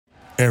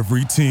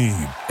Every team,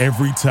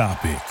 every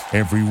topic,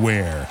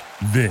 everywhere.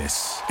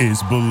 This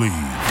is Believe.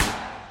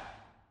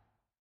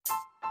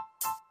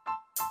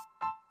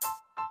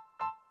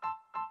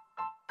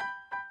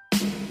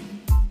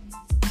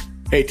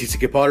 Hey,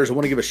 TCK Potters, I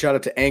want to give a shout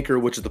out to Anchor,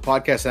 which is the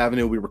podcast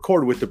avenue we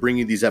record with to bring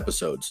you these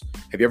episodes.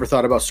 Have you ever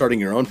thought about starting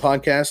your own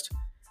podcast?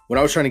 When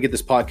I was trying to get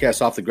this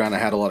podcast off the ground, I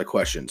had a lot of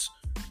questions.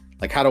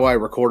 Like, how do I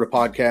record a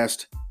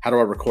podcast? How do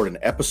I record an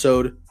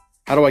episode?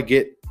 How do I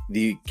get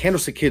the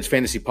Candlestick Kids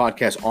Fantasy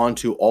Podcast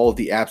onto all of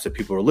the apps that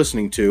people are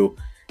listening to?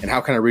 And how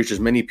can I reach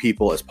as many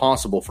people as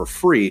possible for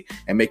free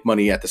and make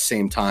money at the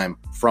same time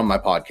from my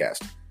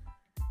podcast?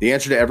 The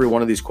answer to every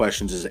one of these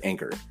questions is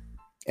Anchor.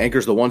 Anchor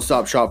is the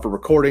one-stop shop for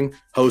recording,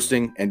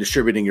 hosting, and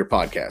distributing your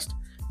podcast.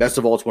 Best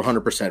of all, it's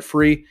 100%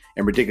 free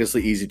and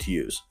ridiculously easy to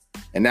use.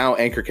 And now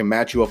Anchor can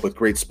match you up with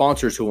great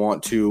sponsors who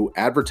want to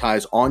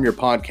advertise on your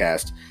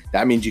podcast.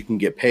 That means you can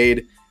get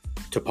paid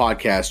to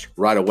podcast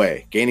right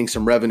away. Gaining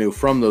some revenue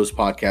from those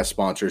podcast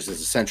sponsors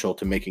is essential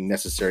to making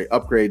necessary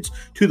upgrades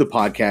to the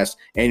podcast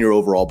and your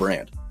overall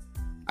brand.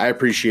 I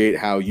appreciate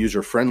how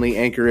user-friendly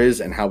Anchor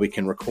is and how we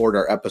can record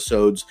our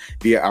episodes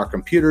via our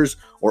computers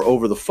or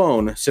over the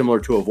phone, similar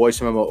to a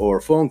voice memo or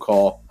a phone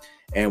call.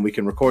 And we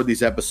can record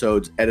these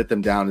episodes, edit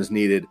them down as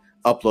needed,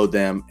 upload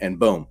them, and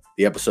boom,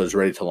 the episode is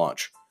ready to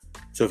launch.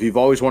 So if you've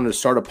always wanted to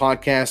start a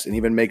podcast and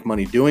even make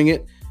money doing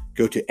it,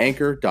 go to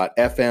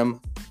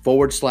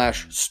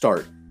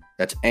anchor.fm/start.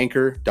 That's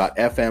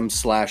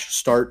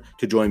anchor.fm/start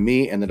to join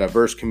me and the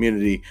diverse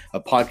community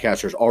of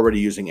podcasters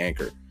already using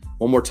Anchor.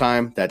 One more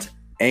time, that's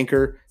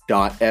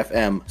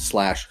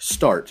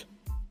anchor.fm/start.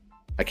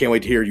 I can't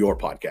wait to hear your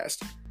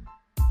podcast.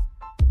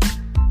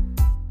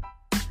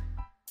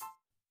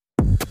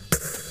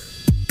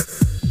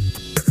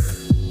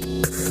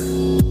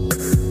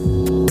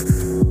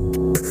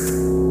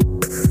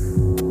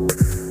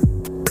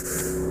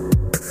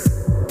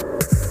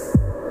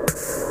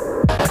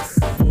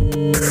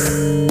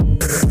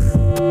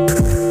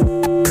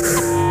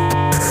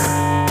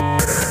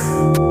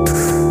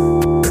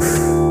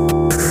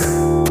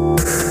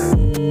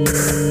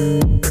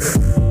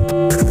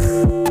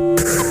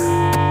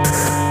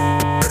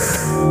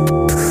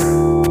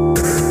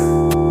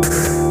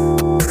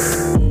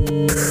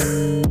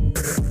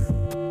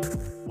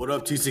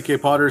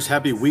 TCK Potters,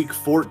 happy week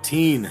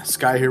 14.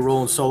 Sky here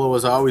rolling solo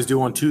as I always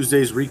do on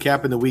Tuesdays,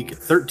 recapping the week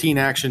 13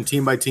 action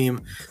team by team,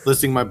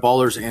 listing my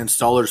ballers and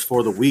stallers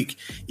for the week.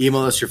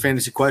 Email us your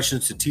fantasy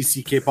questions to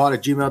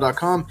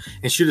tckpod@gmail.com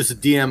and shoot us a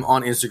DM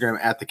on Instagram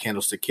at the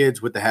Candlestick Kids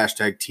with the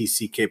hashtag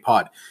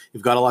TCKPod.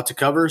 We've got a lot to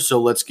cover,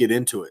 so let's get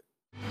into it.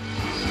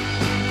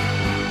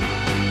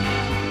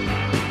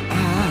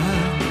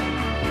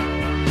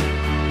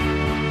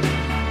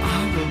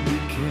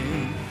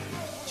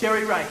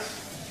 Jerry Rice,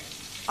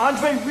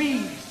 Andre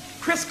Reed,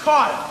 Chris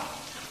Carter.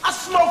 I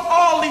smoked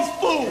all these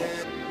fools.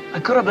 I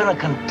could have been a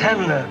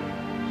contender.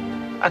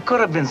 I could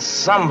have been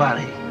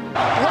somebody.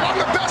 Well, I'm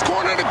the best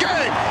corner in the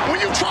game.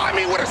 When you try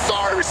me with a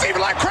sorry receiver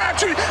like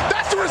Crabtree,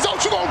 that's the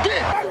result you're going to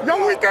get.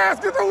 Your weak ass,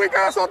 get your weak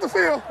ass off the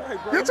field.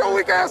 Get your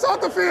weak ass off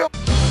the field.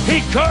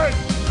 He could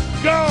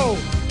go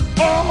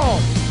all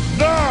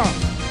the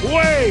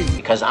way.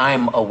 Because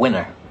I'm a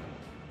winner.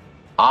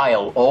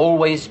 I'll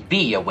always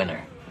be a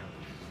winner.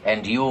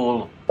 And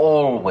you'll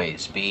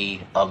always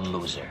be a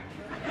loser.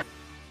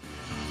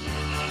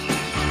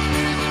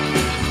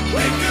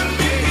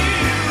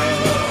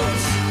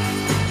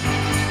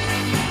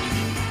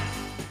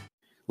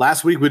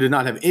 Last week, we did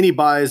not have any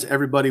buys.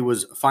 Everybody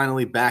was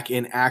finally back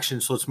in action.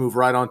 So let's move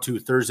right on to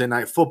Thursday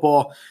Night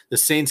Football. The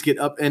Saints get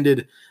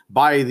upended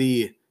by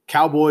the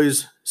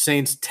Cowboys.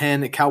 Saints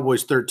 10,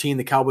 Cowboys 13.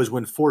 The Cowboys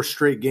win 4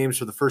 straight games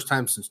for the first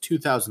time since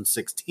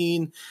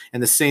 2016.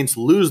 And the Saints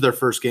lose their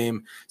first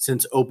game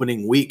since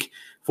opening week.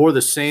 For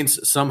the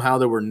Saints, somehow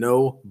there were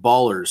no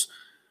ballers.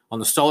 On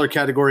the staller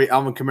category,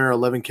 Alvin Kamara,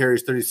 11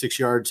 carries, 36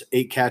 yards,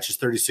 8 catches,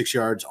 36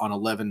 yards on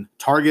 11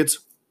 targets.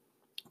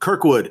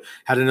 Kirkwood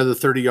had another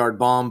 30-yard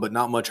bomb, but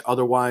not much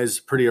otherwise.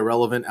 Pretty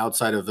irrelevant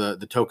outside of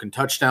the token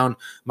touchdown.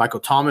 Michael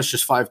Thomas,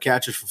 just 5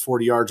 catches for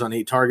 40 yards on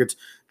 8 targets.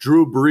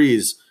 Drew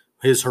Brees,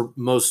 his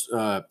most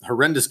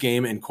horrendous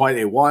game in quite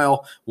a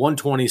while,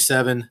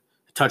 127,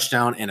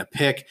 touchdown and a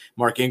pick.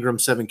 Mark Ingram,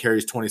 7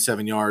 carries,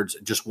 27 yards,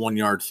 just 1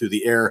 yard through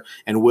the air.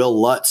 And Will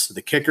Lutz,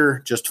 the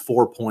kicker, just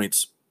 4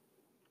 points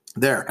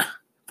there.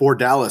 For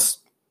Dallas,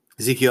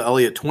 Ezekiel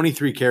Elliott,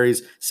 23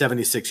 carries,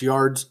 76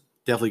 yards.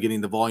 Definitely getting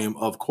the volume,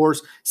 of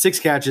course. 6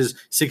 catches,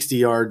 60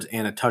 yards,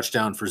 and a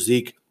touchdown for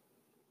Zeke.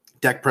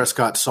 Dak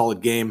Prescott, solid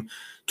game.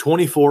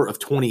 24 of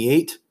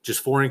 28,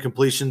 just 4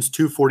 incompletions,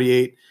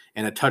 248,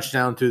 and a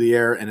touchdown through the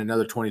air and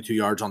another 22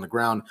 yards on the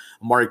ground.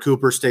 Amari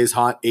Cooper stays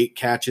hot, 8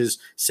 catches,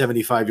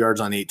 75 yards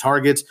on 8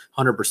 targets,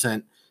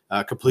 100%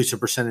 completion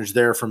percentage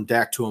there from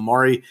Dak to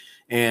Amari.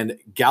 And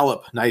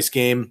Gallup, nice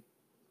game.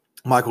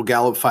 Michael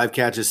Gallup, 5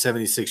 catches,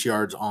 76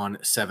 yards on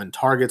 7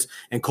 targets.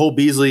 And Cole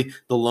Beasley,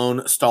 the lone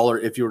staller,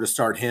 if you were to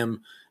start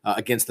him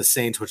against the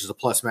Saints, which is a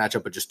plus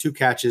matchup, but just 2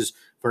 catches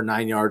for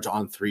 9 yards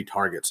on 3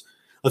 targets.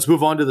 Let's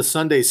move on to the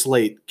Sunday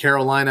slate.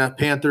 Carolina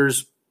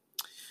Panthers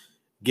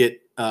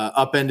get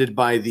upended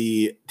by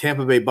the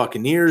Tampa Bay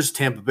Buccaneers.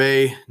 Tampa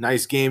Bay,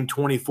 nice game,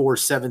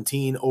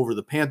 24-17 over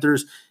the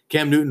Panthers.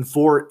 Cam Newton,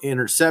 4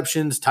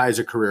 interceptions, ties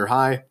a career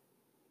high.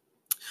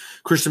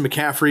 Christian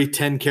McCaffrey,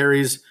 10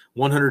 carries,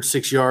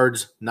 106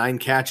 yards, 9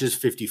 catches,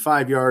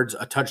 55 yards,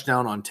 a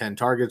touchdown on 10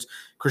 targets.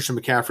 Christian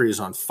McCaffrey is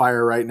on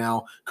fire right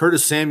now.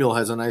 Curtis Samuel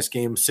has a nice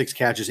game, 6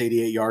 catches,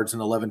 88 yards,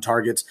 and 11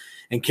 targets.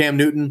 And Cam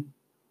Newton,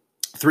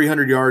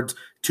 300 yards,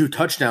 2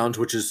 touchdowns,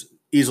 which is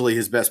easily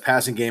his best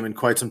passing game in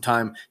quite some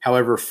time.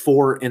 However,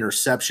 4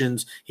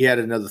 interceptions. He had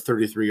another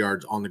 33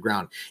 yards on the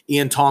ground.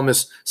 Ian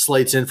Thomas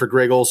slates in for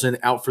Greg Olsen,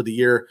 out for the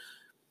year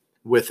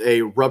with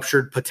a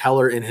ruptured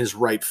patellar in his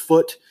right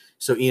foot.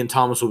 So Ian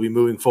Thomas will be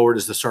moving forward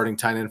as the starting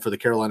tight end for the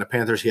Carolina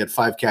Panthers. He had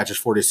 5 catches,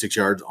 46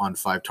 yards on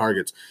 5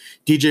 targets.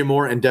 DJ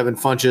Moore and Devin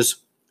Funchess,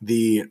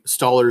 the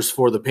stallers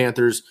for the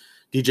Panthers.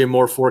 DJ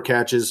Moore, 4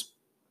 catches,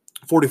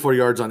 44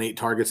 yards on 8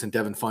 targets, and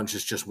Devin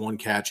Funchess just 1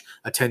 catch,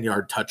 a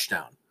 10-yard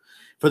touchdown.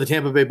 For the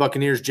Tampa Bay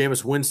Buccaneers,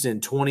 Jameis Winston,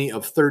 20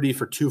 of 30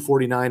 for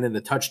 249 and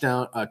a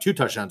touchdown, 2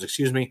 touchdowns,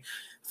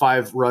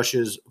 5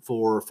 rushes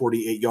for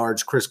 48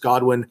 yards. Chris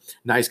Godwin,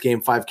 nice game,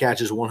 5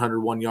 catches,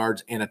 101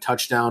 yards, and a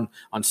touchdown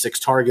on 6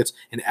 targets.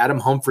 And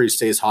Adam Humphries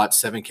stays hot,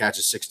 7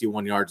 catches,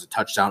 61 yards, a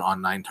touchdown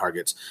on 9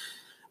 targets.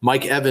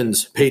 Mike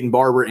Evans, Peyton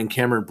Barber, and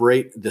Cameron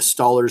Brate, the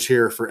stallers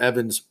here for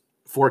Evans,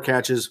 4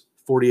 catches,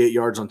 48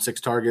 yards on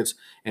 6 targets,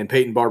 and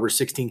Peyton Barber,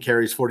 16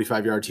 carries,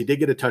 45 yards. He did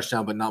get a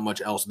touchdown, but not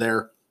much else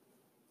there.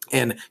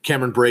 And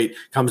Cameron Brate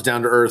comes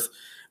down to earth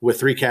with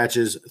 3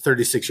 catches,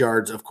 36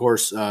 yards, of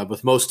course,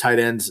 with most tight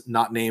ends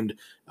not named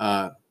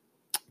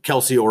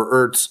Kelsey or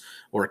Ertz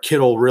or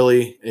Kittle,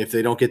 really. If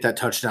they don't get that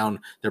touchdown,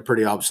 they're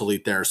pretty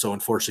obsolete there. So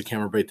unfortunately,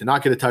 Cameron Brate did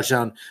not get a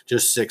touchdown,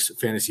 just 6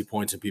 fantasy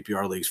points in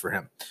PPR leagues for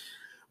him.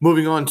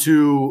 Moving on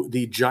to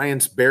the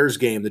Giants-Bears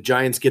game. The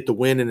Giants get the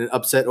win in an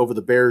upset over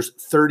the Bears,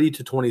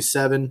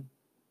 30-27.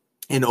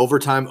 In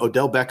overtime,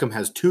 Odell Beckham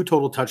has 2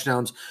 total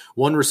touchdowns,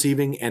 1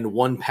 receiving and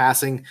 1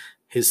 passing,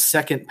 his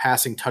 2nd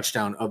passing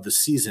touchdown of the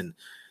season.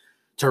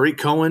 Tariq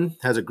Cohen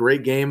has a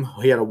great game.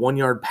 He had a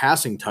 1-yard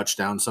passing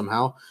touchdown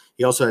somehow.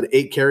 He also had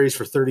 8 carries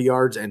for 30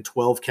 yards and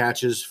 12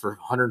 catches for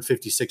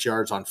 156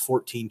 yards on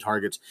 14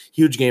 targets.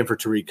 Huge game for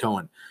Tariq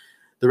Cohen.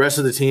 The rest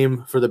of the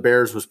team for the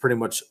Bears was pretty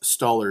much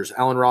stallers.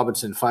 Allen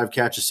Robinson, 5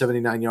 catches,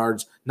 79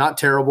 yards. Not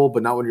terrible,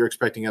 but not what you're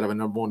expecting out of a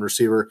number 1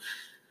 receiver.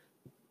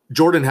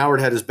 Jordan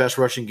Howard had his best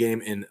rushing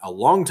game in a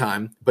long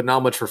time, but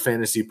not much for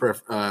fantasy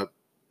purposes.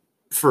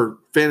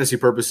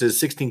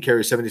 16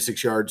 carries,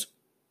 76 yards,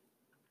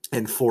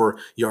 and 4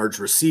 yards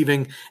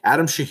receiving.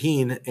 Adam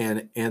Shaheen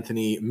and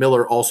Anthony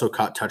Miller also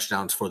caught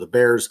touchdowns for the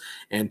Bears,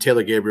 and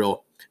Taylor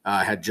Gabriel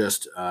had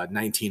just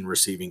 17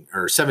 receiving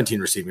yards,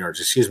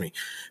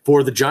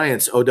 For the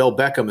Giants, Odell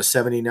Beckham, a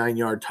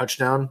 79-yard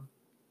touchdown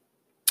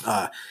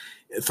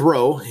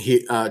throw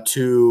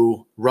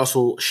to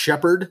Russell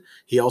Shepard.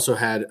 He also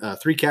had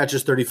 3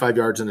 catches, 35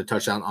 yards, and a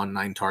touchdown on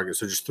 9 targets.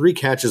 So just 3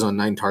 catches on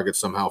 9 targets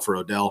somehow for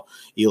Odell.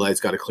 Eli's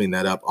got to clean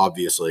that up,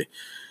 obviously.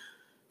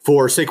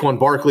 For Saquon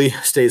Barkley,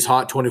 stays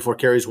hot, 24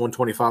 carries,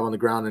 125 on the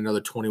ground, another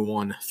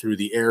 21 through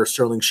the air.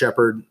 Sterling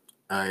Shepard,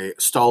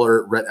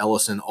 staller. Rhett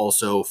Ellison,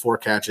 also 4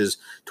 catches,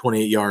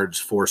 28 yards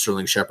for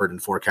Sterling Shepard,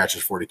 and 4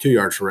 catches, 42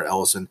 yards for Rhett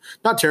Ellison.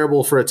 Not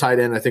terrible for a tight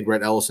end. I think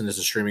Rhett Ellison is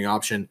a streaming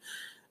option,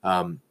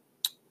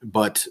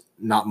 but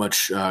not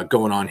much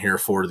going on here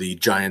for the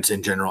Giants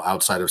in general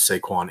outside of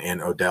Saquon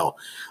and Odell.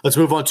 Let's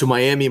move on to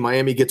Miami.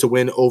 Miami gets a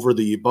win over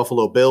the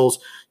Buffalo Bills.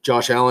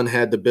 Josh Allen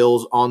had the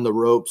Bills on the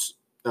ropes,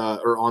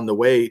 or on the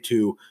way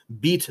to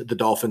beat the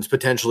Dolphins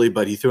potentially,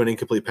 but he threw an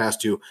incomplete pass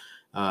to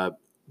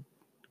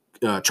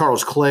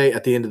Charles Clay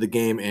at the end of the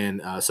game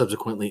and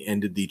subsequently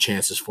ended the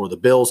chances for the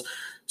Bills.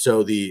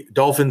 So the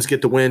Dolphins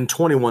get the win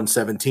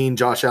 21-17.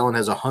 Josh Allen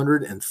has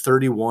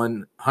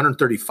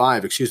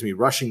 135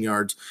 rushing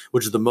yards,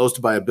 which is the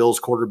most by a Bills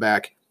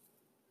quarterback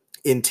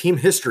in team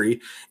history,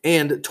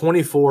 and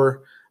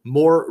 24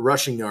 more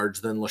rushing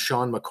yards than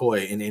LaShawn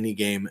McCoy in any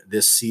game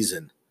this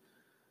season.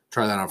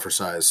 Try that on for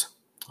size.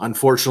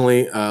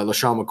 Unfortunately,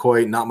 LaShawn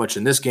McCoy, not much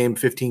in this game,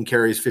 15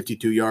 carries,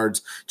 52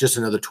 yards, just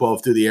another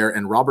 12 through the air.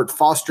 And Robert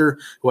Foster,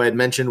 who I had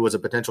mentioned was a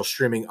potential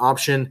streaming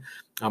option.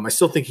 I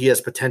still think he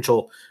has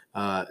potential.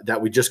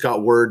 That we just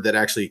got word that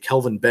actually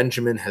Kelvin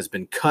Benjamin has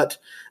been cut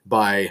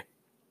by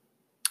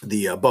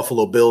the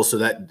Buffalo Bills, so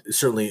that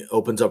certainly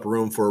opens up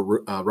room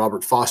for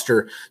Robert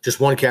Foster. Just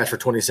 1 catch for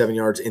 27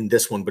 yards in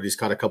this one, but he's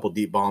caught a couple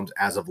deep bombs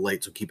as of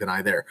late, so keep an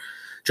eye there.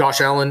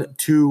 Josh Allen,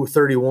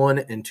 231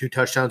 and 2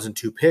 touchdowns and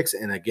 2 picks,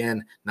 and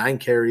again, 9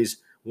 carries,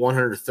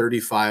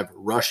 135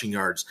 rushing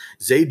yards.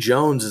 Zay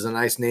Jones is a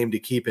nice name to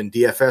keep in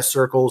DFS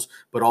circles,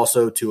 but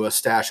also to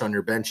stash on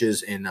your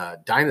benches in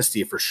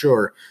Dynasty for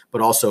sure,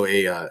 but also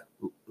a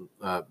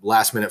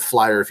last-minute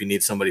flyer if you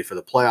need somebody for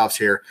the playoffs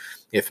here,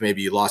 if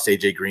maybe you lost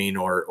A.J. Green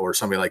or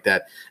somebody like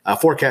that.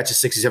 4 catches,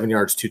 67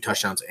 yards, 2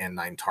 touchdowns, and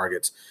 9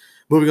 targets.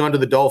 Moving on to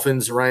the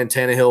Dolphins, Ryan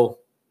Tannehill,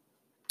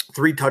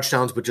 3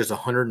 touchdowns, but just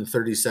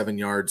 137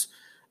 yards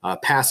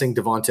passing.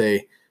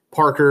 Devontae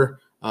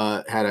Parker,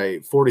 had a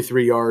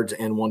 43 yards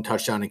and 1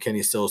 touchdown, and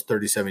Kenny Stills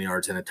 37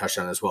 yards and a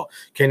touchdown as well.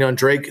 Kenyon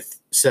Drake,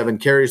 7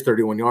 carries,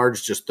 31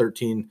 yards, just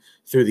 13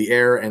 through the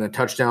air and a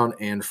touchdown,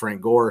 and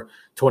Frank Gore,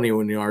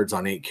 21 yards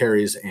on 8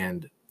 carries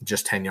and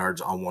just 10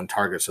 yards on 1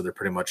 target, so they're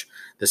pretty much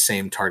the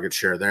same target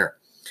share there.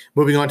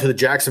 Moving on to the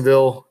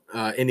Jacksonville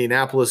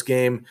Indianapolis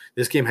game.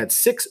 This game had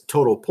 6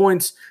 total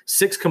points.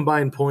 6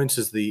 combined points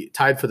is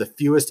tied for the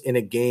fewest in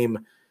a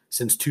game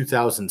since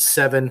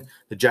 2007.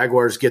 The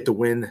Jaguars get the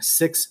win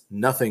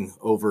 6-0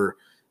 over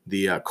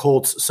the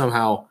Colts.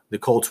 Somehow the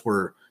Colts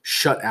were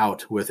shut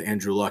out with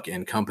Andrew Luck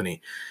and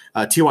company.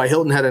 T.Y.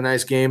 Hilton had a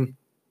nice game,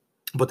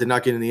 but did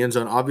not get in the end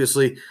zone.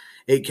 Obviously,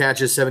 8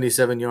 catches,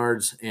 77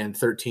 yards, and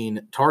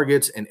 13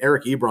 targets. And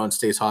Eric Ebron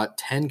stays hot,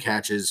 10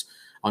 catches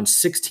on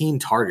 16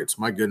 targets.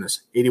 My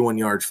goodness, 81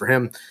 yards for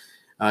him.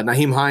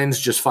 Nyheim Hines,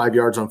 just 5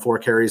 yards on 4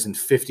 carries and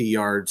 50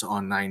 yards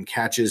on 9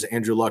 catches.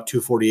 Andrew Luck,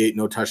 248,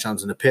 no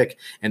touchdowns and a pick.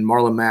 And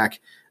Marlon Mack,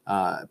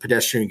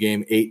 pedestrian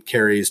game, 8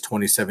 carries,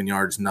 27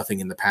 yards,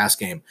 nothing in the pass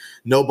game.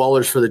 No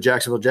ballers for the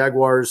Jacksonville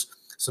Jaguars.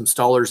 Some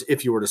stallers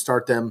if you were to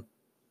start them.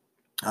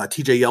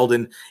 TJ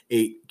Yeldon,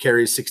 8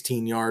 carries,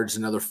 16 yards,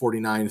 another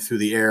 49 through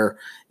the air.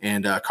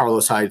 And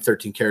Carlos Hyde,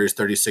 13 carries,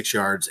 36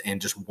 yards, and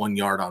just 1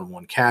 yard on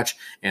 1 catch.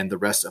 And the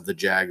rest of the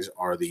Jags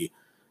are the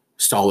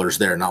stallers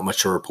there. Not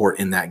much to report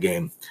in that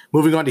game.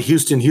 Moving on to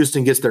Houston.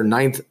 Houston gets their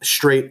 9th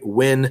straight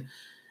win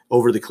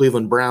over the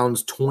Cleveland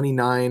Browns,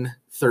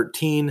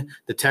 29-13.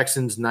 The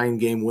Texans'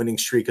 9-game winning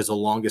streak is the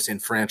longest in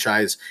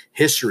franchise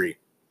history.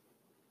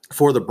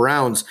 For the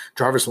Browns,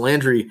 Jarvis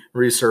Landry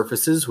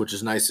resurfaces, which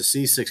is nice to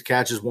see. 6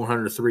 catches,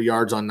 103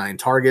 yards on 9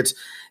 targets.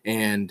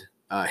 And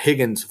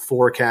Higgins,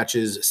 4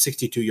 catches,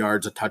 62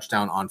 yards, a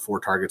touchdown on 4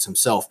 targets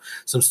himself.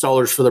 Some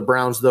stallers for the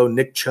Browns, though.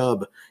 Nick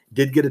Chubb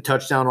did get a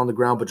touchdown on the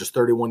ground, but just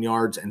 31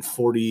 yards and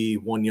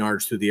 41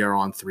 yards through the air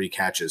on 3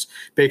 catches.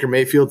 Baker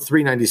Mayfield,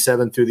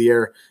 397 through the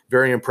air.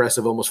 Very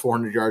impressive, almost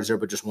 400 yards there,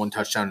 but just 1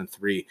 touchdown and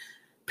 3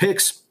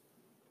 picks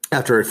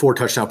after a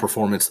 4-touchdown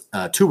performance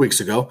 2 weeks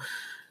ago.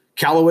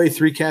 Callaway,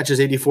 3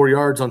 catches, 84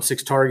 yards on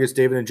 6 targets.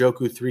 David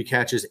Njoku, 3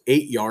 catches,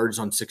 8 yards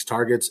on 6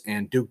 targets.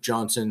 And Duke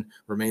Johnson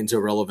remains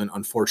irrelevant,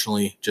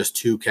 unfortunately. Just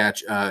 2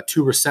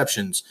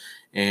 receptions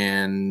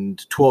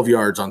and 12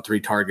 yards on 3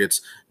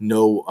 targets.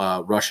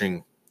 No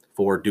rushing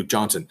for Duke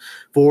Johnson.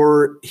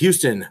 For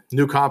Houston,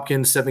 Nuke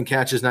Hopkins, 7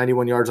 catches,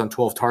 91 yards on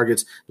 12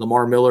 targets.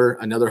 Lamar Miller,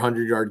 another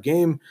 100-yard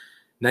game,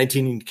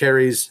 19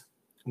 carries,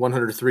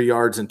 103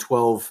 yards, and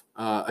 12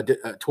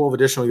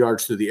 additional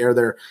yards through the air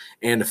there.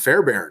 And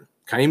Fairbairn,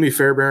 Kaimi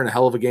Fairbairn, a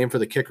hell of a game for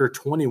the kicker,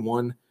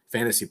 21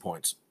 fantasy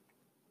points.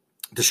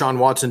 Deshaun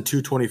Watson,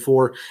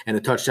 224 and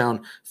a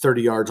touchdown,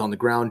 30 yards on the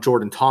ground.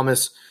 Jordan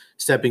Thomas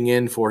stepping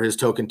in for his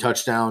token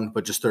touchdown,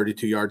 but just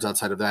 32 yards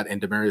outside of that.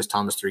 And Demaryius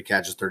Thomas, 3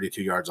 catches,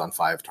 32 yards on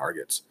 5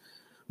 targets.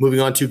 Moving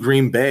on to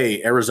Green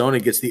Bay, Arizona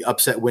gets the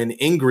upset win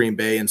in Green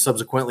Bay, and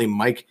subsequently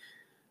Mike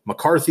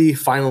McCarthy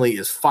finally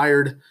is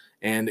fired.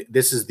 And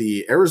this is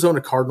the Arizona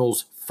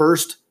Cardinals'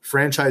 first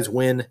franchise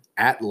win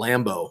at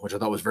Lambeau, which I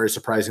thought was very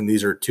surprising.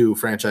 These are 2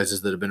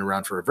 franchises that have been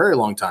around for a very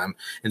long time,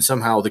 and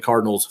somehow the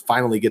Cardinals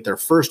finally get their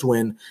first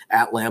win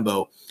at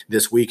Lambeau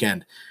this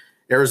weekend.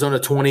 Arizona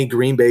 20,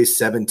 Green Bay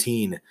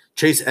 17.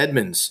 Chase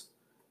Edmonds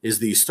is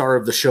the star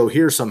of the show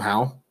here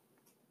somehow.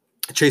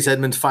 Chase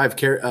Edmonds, 5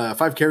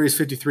 carries,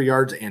 53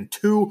 yards, and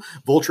 2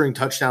 vulturing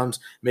touchdowns,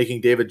 making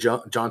David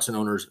Johnson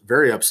owners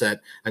very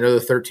upset.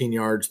 Another 13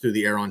 yards through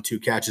the air on 2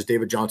 catches.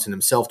 David Johnson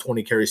himself,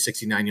 20 carries,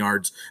 69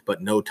 yards,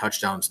 but no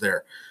touchdowns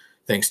there,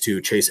 thanks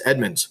to Chase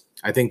Edmonds.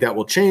 I think that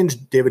will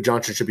change. David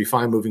Johnson should be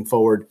fine moving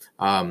forward.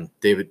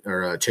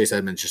 Chase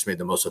Edmonds just made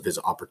the most of his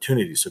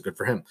opportunities, so good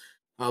for him.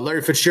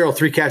 Larry Fitzgerald,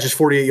 3 catches,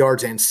 48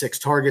 yards, and 6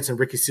 targets, and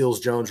Ricky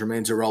Seals-Jones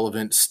remains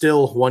irrelevant.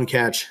 Still 1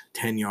 catch,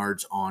 10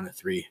 yards on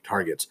 3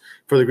 targets.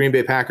 For the Green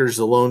Bay Packers,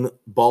 the lone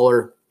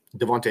baller,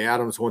 Devontae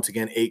Adams, once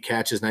again, 8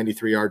 catches,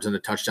 93 yards, and a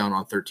touchdown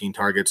on 13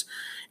 targets.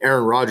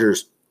 Aaron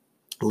Rodgers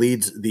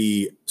leads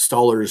the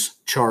Stallers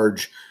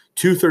charge,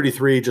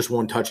 233, just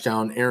 1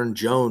 touchdown. Aaron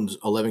Jones,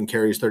 11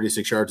 carries,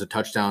 36 yards, a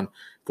touchdown,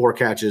 4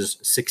 catches,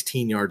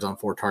 16 yards on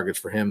 4 targets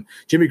for him.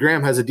 Jimmy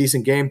Graham has a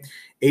decent game,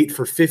 8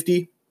 for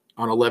 50.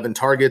 On 11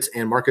 targets,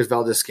 and Marcus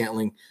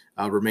Valdes-Scantling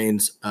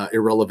remains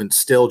irrelevant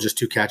still, just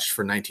 2 catches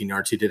for 19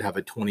 yards. He did have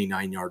a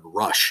 29-yard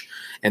rush.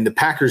 And the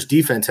Packers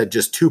defense had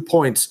just 2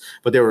 points,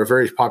 but they were a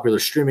very popular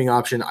streaming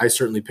option. I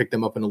certainly picked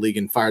them up in the league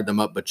and fired them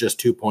up, but just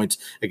 2 points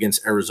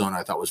against Arizona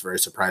I thought was very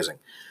surprising.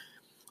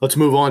 Let's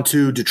move on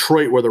to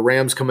Detroit, where the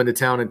Rams come into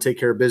town and take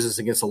care of business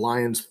against the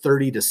Lions,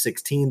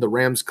 30-16. The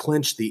Rams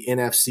clinch the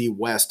NFC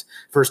West,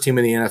 first team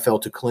in the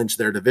NFL to clinch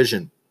their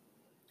division.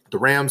 The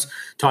Rams,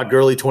 Todd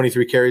Gurley,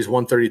 23 carries,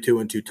 132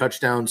 and 2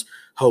 touchdowns.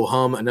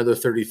 Ho-hum, another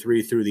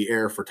 33 through the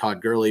air for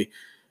Todd Gurley.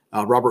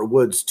 Robert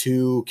Woods,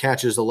 2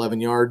 catches,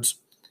 11 yards.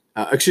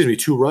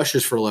 2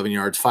 rushes for 11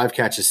 yards, 5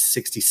 catches,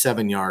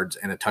 67 yards,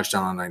 and a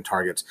touchdown on 9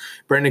 targets.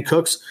 Brandon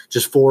Cooks,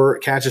 just 4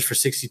 catches for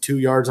 62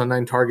 yards on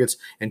 9 targets.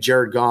 And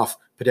Jared Goff,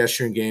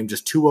 pedestrian game,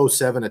 just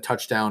 207, a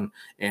touchdown,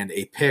 and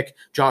a pick.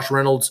 Josh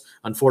Reynolds,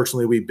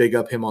 unfortunately, we big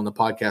up him on the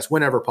podcast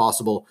whenever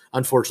possible.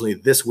 Unfortunately,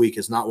 this week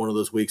is not one of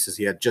those weeks as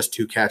he had just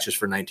 2 catches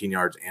for 19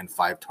 yards and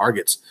 5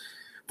 targets.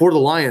 For the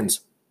Lions,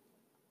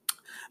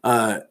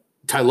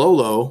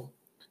 Tailolo,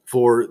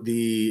 for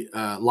the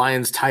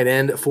Lions tight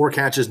end, 4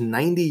 catches,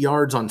 90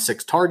 yards on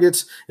 6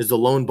 targets, is the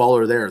lone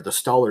baller there. The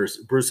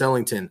Stallers, Bruce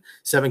Ellington,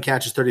 7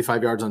 catches,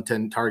 35 yards on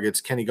 10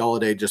 targets. Kenny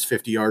Golladay, just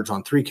 50 yards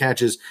on 3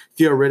 catches.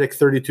 Theo Riddick,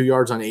 32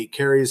 yards on 8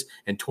 carries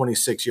and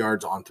 26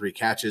 yards on 3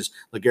 catches.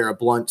 LeGarrette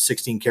Blount,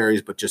 16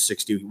 carries, but just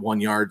 61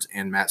 yards.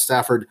 And Matt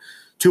Stafford,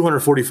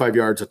 245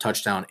 yards, a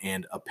touchdown,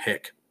 and a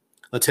pick.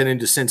 Let's head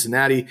into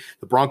Cincinnati.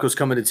 The Broncos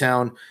coming to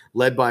town,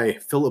 led by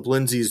Phillip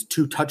Lindsay's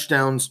 2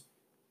 touchdowns.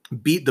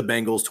 Beat the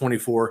Bengals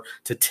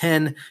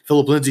 24-10.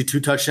 Phillip Lindsay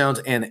 2 touchdowns,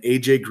 and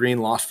A.J. Green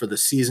lost for the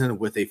season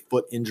with a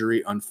foot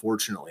injury,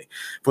 unfortunately.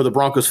 For the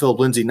Broncos, Phillip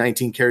Lindsay,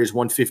 19 carries,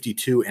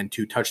 152, and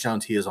 2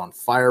 touchdowns. He is on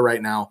fire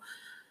right now.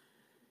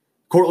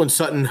 Cortland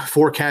Sutton,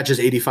 4 catches,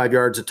 85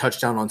 yards, a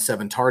touchdown on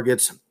 7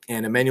 targets.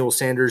 And Emmanuel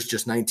Sanders,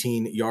 just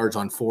 19 yards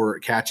on 4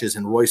 catches.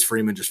 And Royce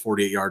Freeman, just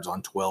 48 yards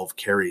on 12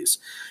 carries.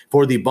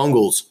 For the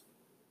Bungles,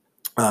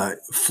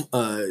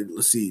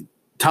 let's see.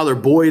 Tyler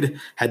Boyd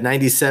had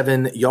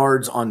 97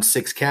 yards on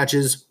 6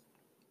 catches.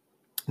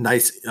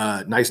 Nice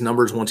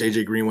numbers once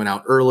A.J. Green went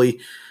out early.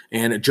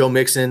 And Joe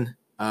Mixon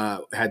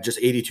had just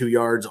 82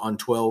 yards on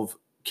 12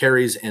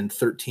 carries and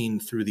 13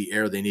 through the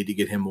air. They need to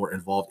get him more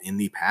involved in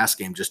the pass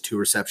game, just 2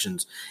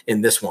 receptions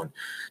in this one.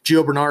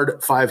 Gio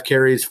Bernard, 5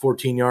 carries,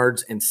 14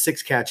 yards, and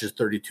 6 catches,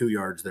 32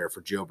 yards there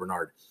for Gio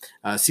Bernard.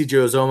 C.J.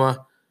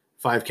 Uzomah,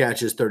 5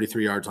 catches,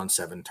 33 yards on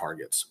 7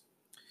 targets.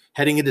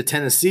 Heading into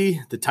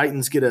Tennessee, the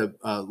Titans get a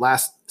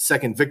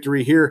last-second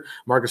victory here.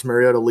 Marcus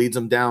Mariota leads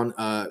them down,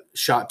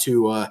 shot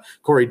to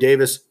Corey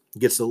Davis,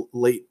 gets a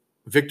late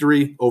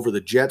victory over the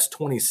Jets,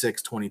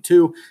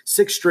 26-22.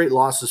 6 straight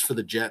losses for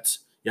the Jets.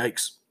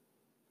 Yikes.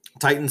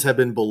 Titans have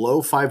been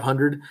below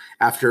 500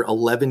 after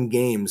 11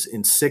 games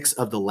in 6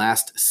 of the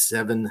last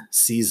 7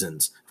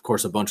 seasons. Of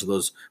course, a bunch of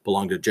those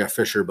belong to Jeff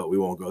Fisher, but we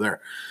won't go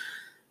there.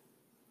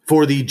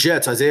 For the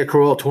Jets, Isaiah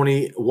Crowell,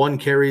 21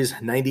 carries,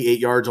 98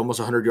 yards, almost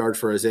 100 yards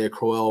for Isaiah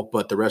Crowell,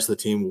 but the rest of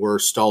the team were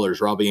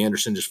stallers. Robbie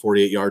Anderson, just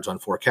 48 yards on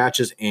 4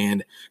 catches,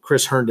 and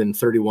Chris Herndon,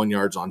 31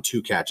 yards on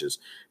 2 catches.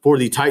 For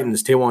the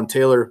Titans, Taywan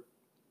Taylor,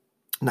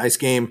 nice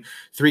game,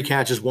 3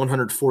 catches,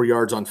 104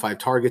 yards on 5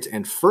 targets,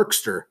 and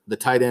Ferkster, the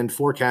tight end,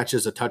 4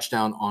 catches, a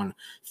touchdown on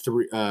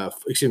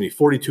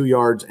 42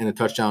 yards, and a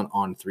touchdown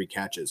on 3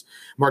 catches.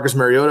 Marcus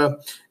Mariota,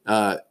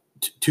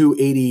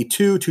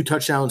 282, 2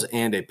 touchdowns,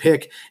 and a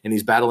pick, and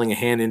he's battling a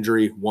hand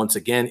injury once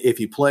again. If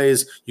he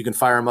plays, you can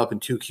fire him up in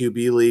 2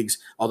 QB leagues.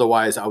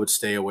 Otherwise, I would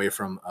stay away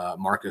from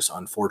Marcus,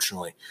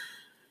 unfortunately.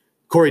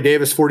 Corey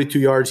Davis, 42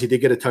 yards. He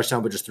did get a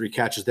touchdown, but just 3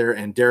 catches there.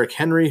 And Derrick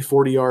Henry,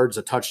 40 yards,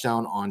 a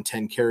touchdown on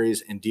 10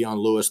 carries. And Dion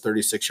Lewis,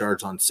 36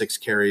 yards on 6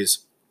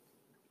 carries.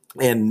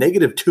 And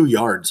negative 2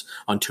 yards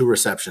on 2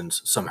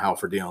 receptions somehow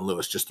for Dion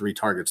Lewis, just 3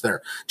 targets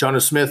there.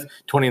 Jonnu Smith,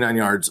 29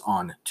 yards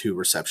on 2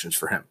 receptions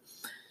for him.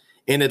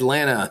 In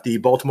Atlanta, the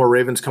Baltimore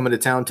Ravens coming to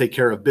town, take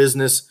care of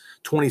business,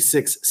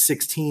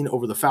 26-16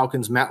 over the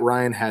Falcons. Matt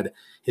Ryan had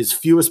his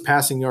fewest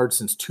passing yards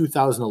since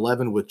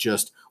 2011 with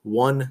just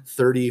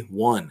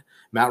 131.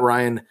 Matt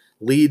Ryan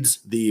leads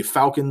the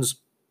Falcons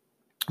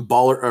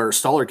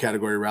staller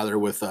category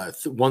with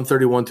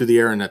 131 through the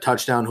air and a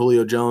touchdown.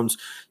 Julio Jones,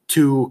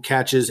 2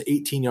 catches,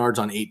 18 yards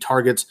on 8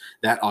 targets.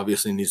 That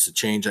obviously needs to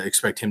change. I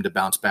expect him to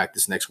bounce back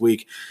this next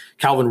week.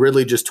 Calvin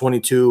Ridley, just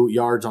 22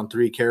 yards on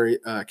 3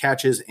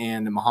 catches,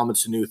 and Mohamed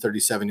Sanu,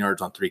 37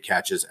 yards on 3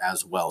 catches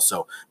as well.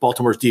 So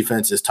Baltimore's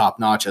defense is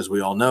top-notch, as we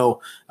all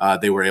know.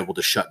 They were able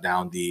to shut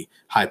down the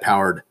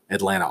high-powered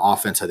Atlanta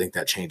offense. I think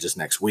that changes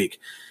next week.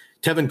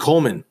 Tevin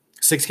Coleman,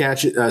 6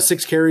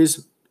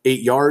 carries,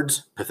 8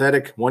 yards,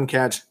 pathetic. 1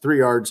 catch, 3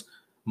 yards,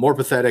 more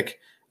pathetic.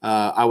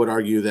 I would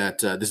argue that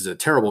this is a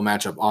terrible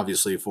matchup,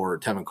 obviously, for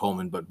Tevin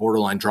Coleman, but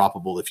borderline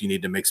droppable if you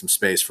need to make some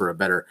space for a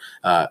better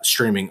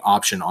streaming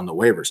option on the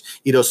waivers.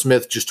 Ito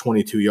Smith, just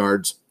 22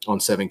 yards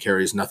on 7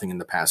 carries, nothing in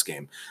the pass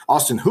game.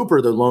 Austin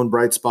Hooper, the lone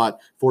bright spot,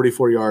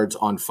 44 yards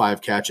on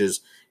 5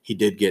 catches. He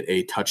did get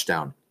a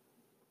touchdown.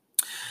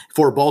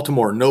 For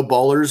Baltimore, no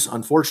ballers,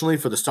 unfortunately,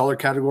 for the staller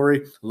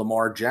category.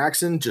 Lamar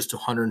Jackson, just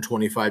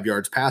 125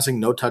 yards passing,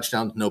 no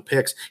touchdowns, no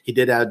picks. He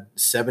did add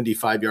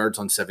 75 yards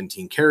on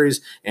 17 carries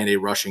and a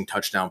rushing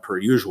touchdown per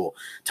usual.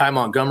 Ty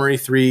Montgomery,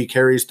 3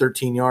 carries,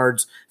 13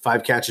 yards,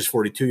 5 catches,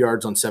 42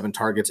 yards on 7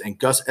 targets. And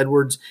Gus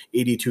Edwards,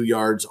 82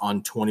 yards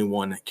on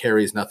 21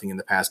 carries, nothing in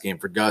the pass game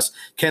for Gus.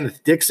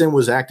 Kenneth Dixon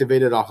was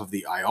activated off of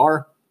the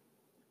IR.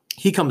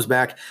 He comes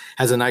back,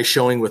 has a nice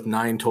showing with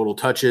 9 total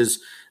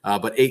touches,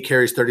 but 8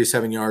 carries,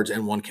 37 yards,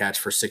 and 1 catch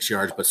for 6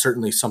 yards, but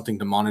certainly something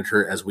to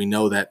monitor, as we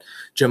know that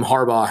Jim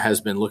Harbaugh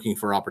has been looking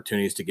for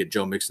opportunities to get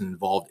Joe Mixon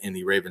involved in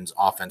the Ravens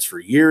offense for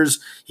years.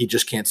 He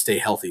just can't stay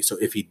healthy. So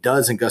if he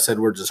does and Gus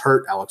Edwards is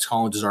hurt, Alex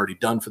Collins is already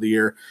done for the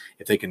year.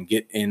 If they can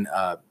get in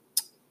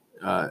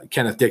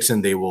Kenneth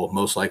Dixon, they will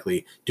most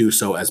likely do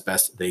so as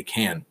best they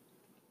can.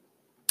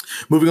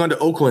 Moving on to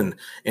Oakland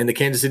and the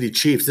Kansas City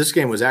Chiefs. This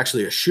game was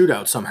actually a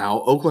shootout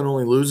somehow. Oakland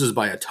only loses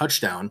by a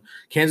touchdown.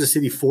 Kansas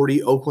City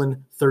 40,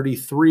 Oakland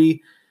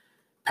 33.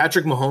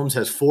 Patrick Mahomes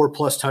has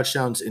 4+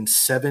 touchdowns in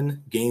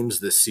 7 games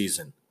this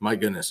season. My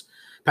goodness.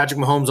 Patrick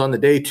Mahomes on the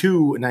day,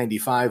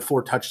 295,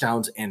 4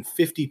 touchdowns, and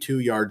 52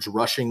 yards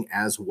rushing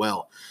as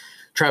well.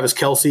 Travis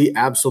Kelce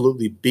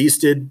absolutely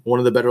beasted, one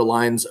of the better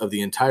lines of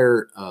the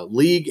entire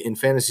league in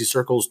fantasy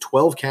circles,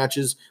 12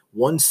 catches,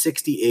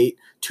 168,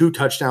 2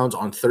 touchdowns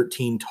on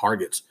 13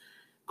 targets.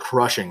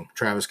 Crushing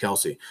Travis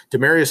Kelce.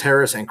 Demaryius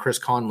Harris and Chris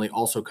Conley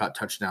also caught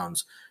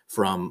touchdowns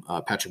from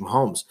Patrick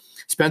Mahomes.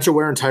 Spencer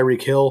Ware and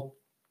Tyreek Hill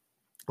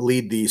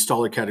lead the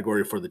staller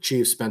category for the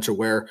Chiefs. Spencer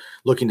Ware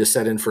looking to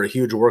set in for a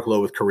huge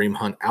workload with Kareem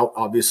Hunt out,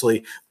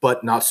 obviously,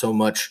 but not so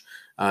much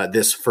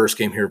this first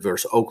game here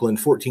versus Oakland.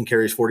 14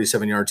 carries,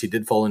 47 yards. He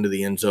did fall into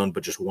the end zone,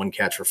 but just 1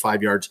 catch for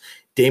 5 yards.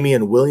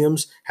 Damian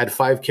Williams had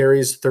 5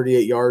 carries,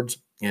 38 yards,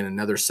 and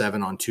another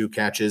 7 on 2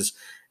 catches.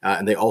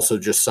 And they also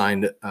just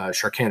signed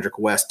Charcandrick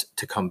West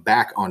to come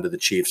back onto the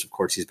Chiefs. Of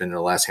course, he's been in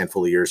the last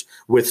handful of years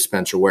with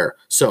Spencer Ware.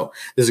 So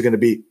this is going to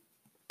be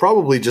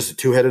probably just a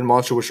 2-headed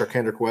monster with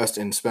Charcandrick West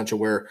and Spencer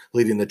Ware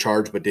leading the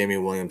charge, but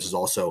Damian Williams is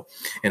also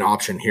an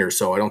option here.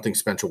 So I don't think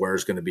Spencer Ware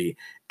is going to be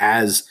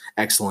as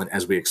excellent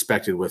as we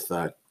expected with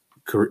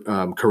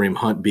Kareem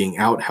Hunt being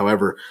out.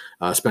 However,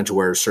 Spencer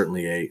Ware is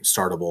certainly a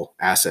startable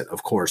asset.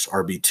 Of course,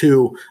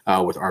 RB2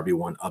 with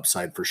RB1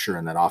 upside for sure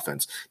in that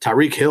offense.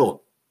 Tyreek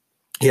Hill,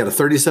 he had a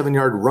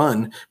 37-yard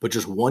run, but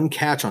just 1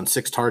 catch on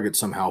 6 targets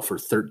somehow for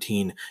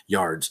 13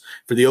 yards.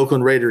 For the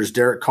Oakland Raiders,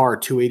 Derek Carr,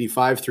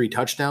 285, 3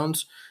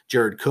 touchdowns.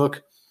 Jared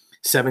Cook,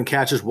 7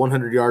 catches,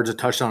 100 yards, a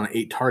touchdown on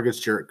 8 targets.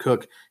 Jared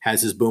Cook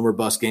has his boomer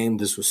bust game.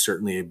 This was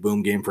certainly a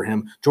boom game for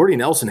him. Jordy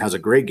Nelson has a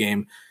great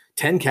game.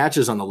 10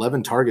 catches on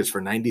 11 targets for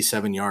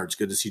 97 yards.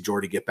 Good to see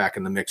Jordy get back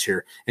in the mix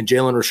here. And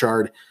Jalen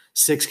Richard,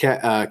 6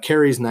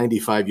 carries,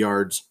 95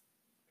 yards,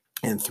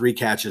 and 3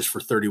 catches for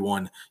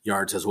 31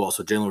 yards as well.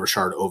 So Jalen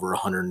Richard over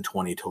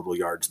 120 total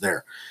yards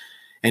there.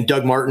 And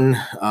Doug Martin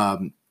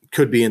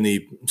could be in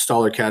the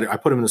staller category. I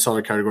put him in the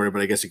staller category, but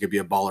I guess he could be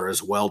a baller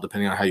as well,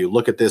 depending on how you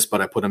look at this.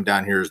 But I put him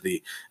down here as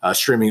the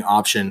streaming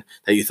option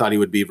that you thought he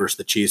would be versus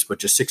the Chiefs, but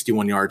just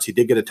 61 yards. He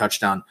did get a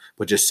touchdown,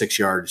 but just 6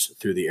 yards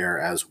through the air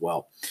as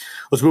well.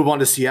 Let's move on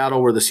to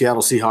Seattle, where the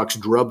Seattle Seahawks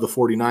drubbed the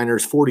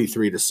 49ers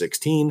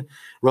 43-16.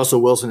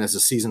 Russell Wilson has a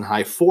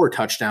season-high 4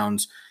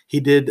 touchdowns.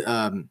 He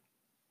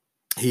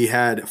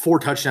had 4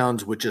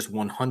 touchdowns with just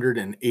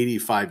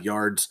 185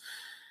 yards.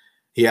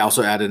 He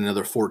also added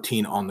another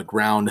 14 on the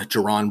ground.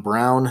 Jaron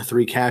Brown,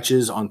 3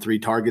 catches on 3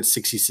 targets,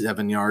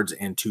 67 yards,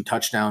 and 2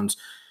 touchdowns.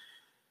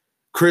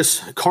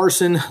 Chris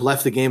Carson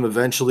left the game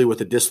eventually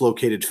with a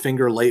dislocated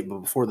finger late, but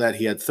before that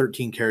he had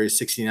 13 carries,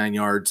 69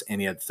 yards,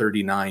 and he had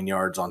 39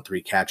 yards on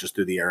 3 catches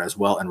through the air as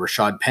well. And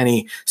Rashad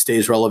Penny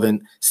stays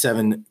relevant,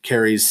 7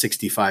 carries,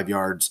 65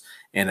 yards,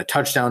 and a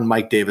touchdown.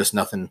 Mike Davis,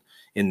 nothing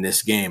in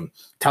this game.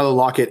 Tyler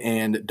Lockett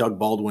and Doug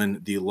Baldwin,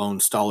 the lone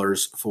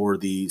stallers for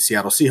the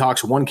Seattle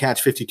Seahawks. 1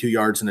 catch, 52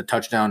 yards, and a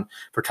touchdown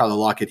for Tyler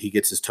Lockett. He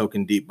gets his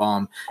token deep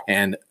bomb.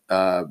 And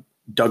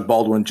Doug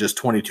Baldwin just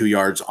 22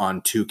 yards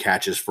on 2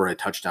 catches for a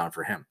touchdown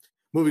for him.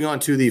 Moving on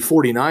to the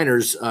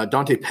 49ers,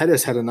 Dante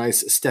Pettis had a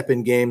nice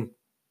step-in game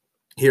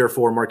here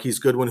for Marquise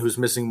Goodwin, who's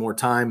missing more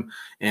time,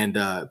 and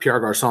Pierre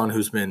Garçon,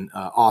 who's been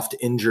oft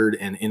injured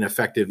and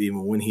ineffective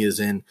even when he is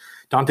in.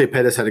 Dante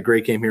Pettis had a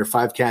great game here,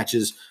 5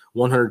 catches,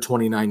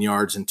 129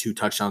 yards, and 2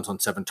 touchdowns on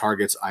 7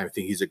 targets. I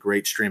think he's a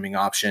great streaming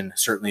option,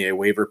 certainly a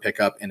waiver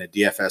pickup and a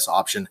DFS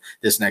option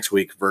this next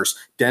week versus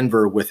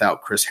Denver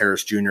without Chris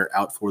Harris Jr.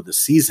 out for the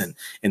season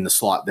in the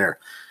slot there.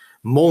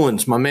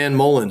 Mullins, my man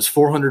Mullins,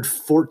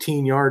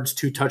 414 yards,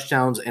 2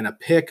 touchdowns, and a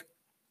pick.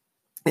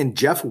 And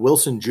Jeff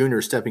Wilson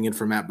Jr. stepping in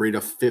for Matt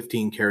Breida,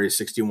 15 carries,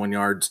 61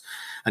 yards,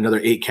 another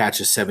 8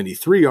 catches,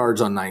 73 yards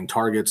on 9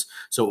 targets.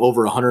 So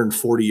over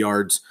 140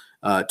 yards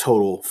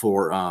total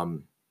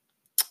for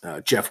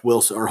Jeff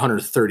Wilson, or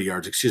 130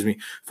 yards,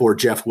 for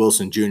Jeff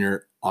Wilson Jr.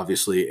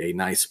 Obviously a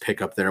nice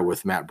pickup there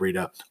with Matt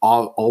Breida,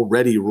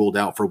 already ruled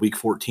out for week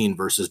 14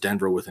 versus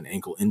Denver with an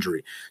ankle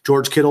injury.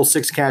 George Kittle,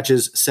 6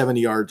 catches,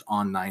 70 yards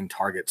on 9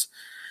 targets.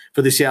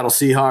 For the Seattle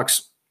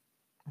Seahawks,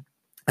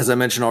 as I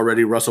mentioned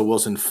already, Russell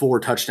Wilson, 4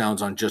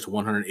 touchdowns on just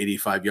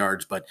 185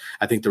 yards, but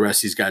I think the rest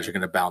of these guys are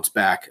going to bounce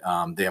back.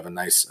 They have a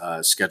nice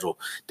schedule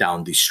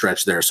down the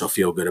stretch there, so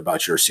feel good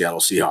about your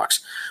Seattle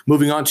Seahawks.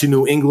 Moving on to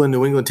New England.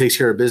 New England takes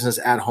care of business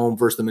at home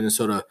versus the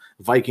Minnesota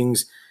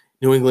Vikings.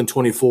 New England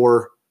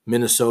 24,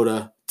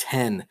 Minnesota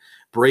 10.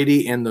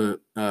 Brady and the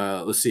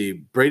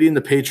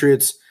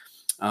Patriots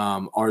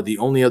are the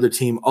only other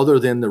team other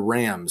than the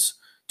Rams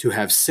to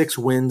have 6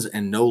 wins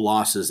and no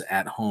losses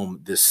at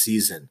home this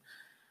season.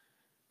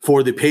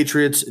 For the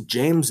Patriots,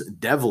 James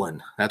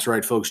Devlin. That's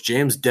right, folks.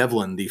 James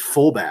Devlin, the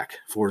fullback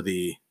for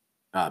the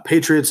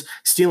Patriots,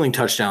 stealing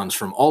touchdowns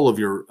from all of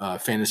your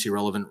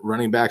fantasy-relevant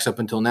running backs up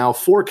until now.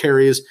 4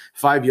 carries,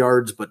 5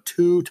 yards, but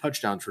 2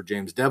 touchdowns for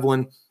James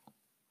Devlin.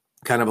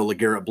 Kind of a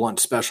LeGarrette Blount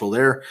special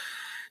there.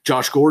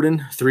 Josh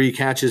Gordon, 3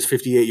 catches,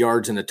 58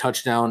 yards, and a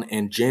touchdown.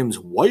 And James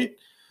White,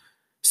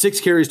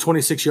 6 carries,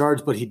 26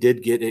 yards, but he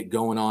did get it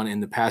going on in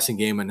the passing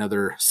game.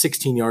 Another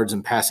 16 yards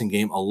in passing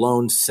game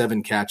alone,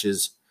 7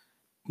 catches,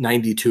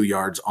 92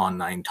 yards on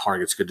 9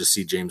 targets. Good to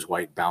see James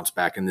White bounce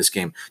back in this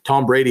game.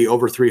 Tom Brady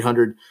over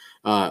 300,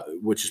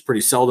 which is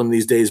pretty seldom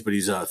these days, but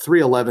he's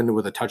 311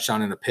 with a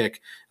touchdown and a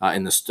pick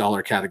in the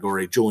Stoller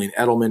category. Julian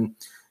Edelman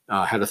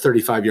had a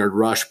 35-yard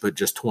rush, but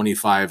just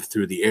 25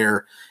 through the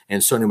air.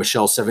 And Sony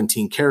Michel,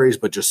 17 carries,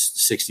 but just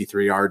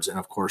 63 yards. And,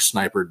 of course,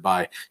 sniped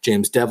by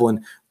James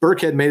Devlin.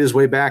 Burkhead made his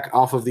way back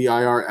off of the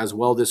IR as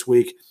well this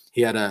week.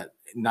 He had a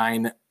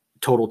 9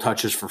 total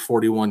touches for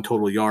 41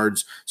 total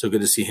yards. So good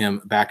to see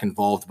him back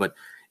involved. But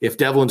if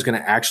Devlin's going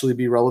to actually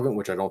be relevant,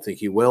 which I don't think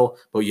he will,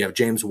 but you have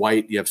James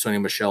White, you have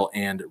Sony Michel,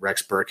 and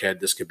Rex Burkhead,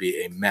 this could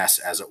be a mess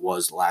as it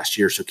was last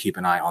year. So keep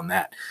an eye on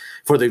that.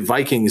 For the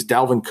Vikings,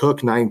 Dalvin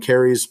Cook, 9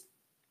 carries,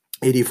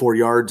 84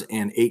 yards,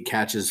 and 8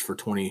 catches for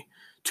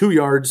 22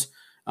 yards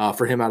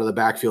for him out of the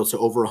backfield. So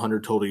over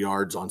 100 total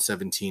yards on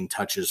 17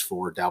 touches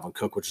for Dalvin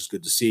Cook, which is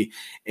good to see.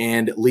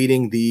 And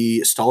leading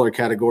the Stoller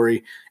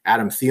category,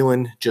 Adam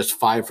Thielen, just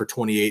 5 for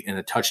 28 and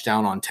a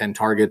touchdown on 10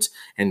 targets.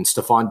 And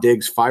Stephon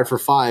Diggs, 5 for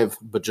 5,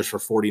 but just for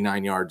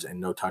 49 yards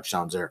and no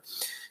touchdowns there.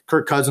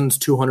 Kirk Cousins,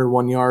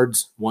 201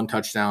 yards, 1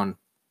 touchdown,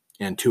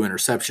 and 2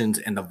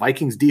 interceptions. And the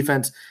Vikings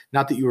defense,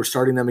 not that you were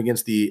starting them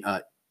against the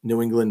New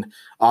England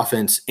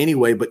offense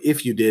anyway, but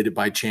if you did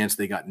by chance,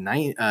 they got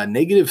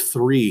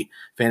 -3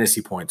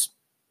 fantasy points.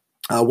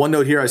 One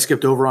note here, I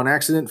skipped over on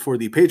accident for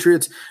the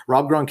Patriots.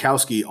 Rob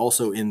Gronkowski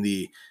also in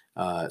the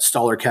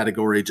Stoller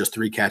category, just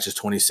 3 catches,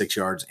 26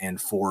 yards,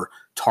 and 4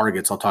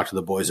 targets. I'll talk to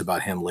the boys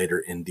about him later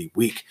in the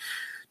week.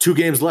 2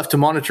 games left to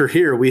monitor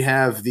here. We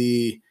have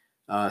the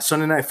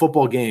Sunday night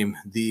football game.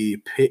 The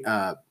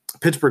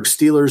Pittsburgh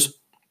Steelers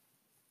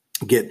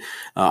get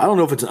I don't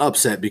know if it's an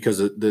upset because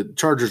the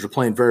Chargers are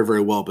playing very,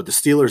 very well, but the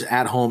Steelers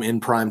at home in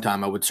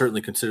primetime, I would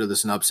certainly consider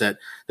this an upset.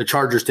 The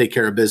Chargers take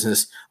care of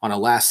business on a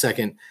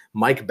last-second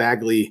Mike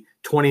Bagley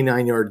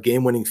 29-yard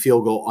game-winning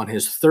field goal on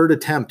his 3rd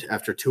attempt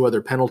after 2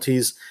 other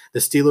penalties. The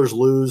Steelers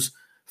lose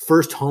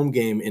first home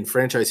game in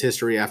franchise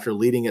history after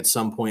leading at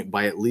some point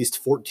by at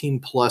least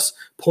 14-plus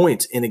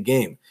points in a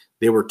game.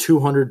 They were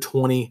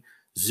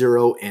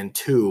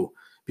 220-0-2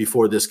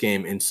 before this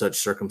game in such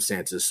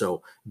circumstances.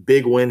 So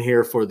big win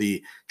here for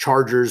the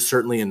Chargers,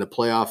 certainly in the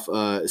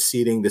playoff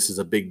seeding. This is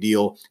a big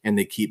deal, and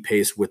they keep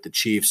pace with the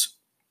Chiefs.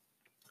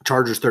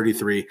 Chargers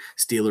 33,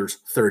 Steelers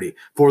 30.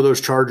 For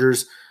those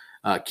Chargers,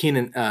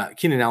 Keenan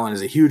Allen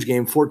is a huge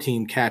game,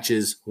 14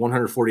 catches,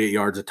 148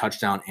 yards, a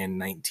touchdown, and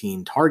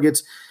 19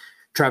 targets.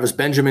 Travis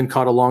Benjamin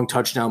caught a long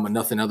touchdown, but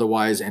nothing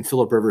otherwise. And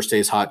Phillip Rivers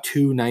stays hot,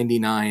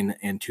 299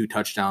 and 2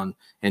 touchdowns.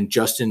 And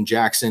Justin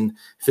Jackson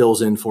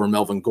fills in for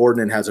Melvin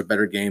Gordon and has a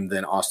better game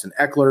than Austin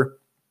Eckler.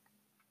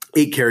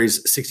 8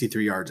 carries,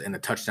 63 yards, and a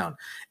touchdown.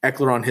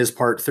 Eckler on his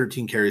part,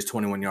 13 carries,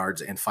 21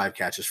 yards, and 5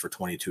 catches for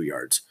 22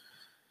 yards.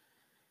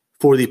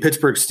 For the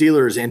Pittsburgh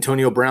Steelers,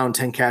 Antonio Brown,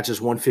 10 catches,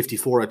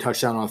 154, a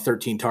touchdown on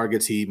 13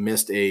 targets. He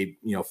missed a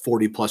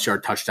 40-plus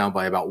yard touchdown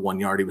by about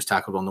 1 yard. He was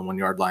tackled on the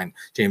 1-yard line.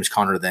 James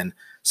Conner then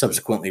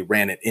subsequently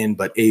ran it in,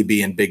 but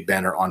AB and Big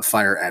Ben are on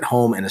fire at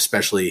home, and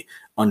especially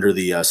under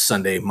the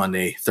Sunday,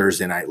 Monday,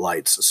 Thursday night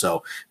lights.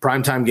 So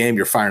primetime game,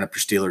 you're firing up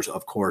your Steelers,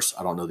 of course.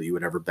 I don't know that you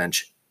would ever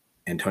bench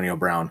Antonio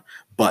Brown,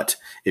 but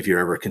if you're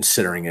ever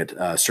considering it,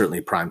 certainly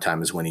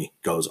primetime is when he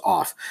goes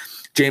off.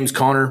 James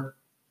Conner,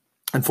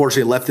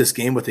 unfortunately, left this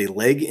game with a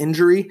leg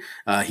injury.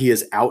 He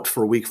is out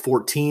for week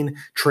 14.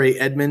 Trey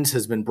Edmonds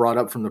has been brought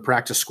up from the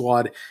practice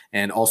squad,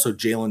 and also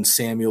Jalen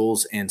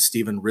Samuels and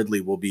Stephen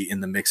Ridley will be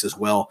in the mix as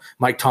well.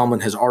 Mike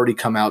Tomlin has already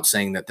come out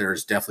saying that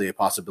there's definitely a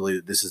possibility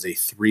that this is a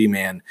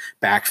 3-man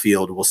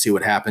backfield. We'll see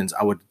what happens.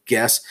 I would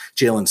guess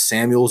Jalen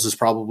Samuels is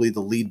probably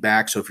the lead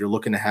back, so if you're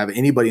looking to have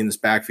anybody in this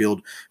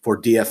backfield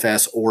for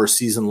DFS or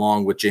season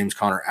long with James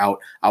Conner out,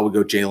 I would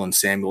go Jalen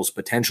Samuels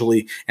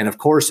potentially. And of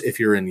course, if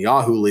you're in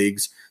Yahoo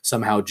leagues,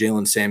 somehow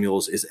Jalen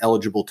Samuels is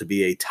eligible to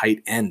be a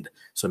tight end.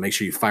 So make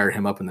sure you fire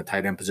him up in the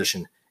tight end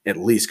position at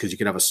least, because you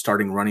could have a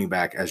starting running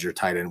back as your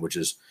tight end, which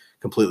is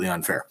completely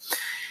unfair.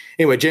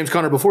 Anyway, James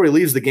Conner, before he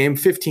leaves the game,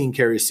 15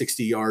 carries,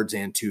 60 yards,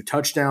 and 2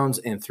 touchdowns,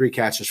 and 3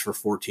 catches for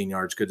 14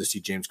 yards. Good to see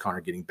James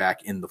Conner getting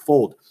back in the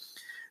fold.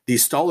 The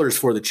Stallers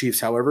for the Chiefs,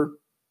 however,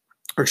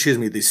 the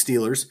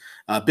Steelers,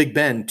 Big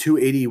Ben,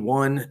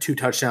 281, 2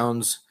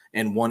 touchdowns,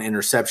 and 1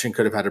 interception.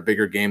 Could have had a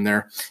bigger game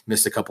there.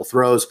 Missed a couple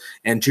throws.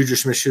 And Juju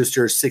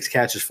Smith-Schuster, 6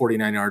 catches,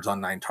 49 yards on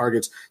 9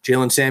 targets.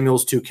 Jalen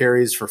Samuels, 2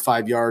 carries for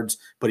 5 yards,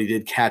 but he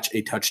did catch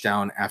a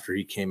touchdown after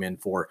he came in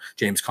for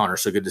James Conner.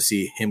 So good to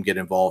see him get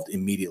involved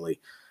immediately.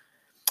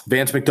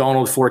 Vance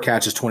McDonald, 4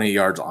 catches, 28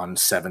 yards on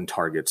 7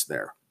 targets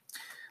there.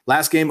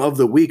 Last game of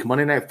the week,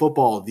 Monday Night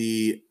Football.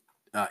 The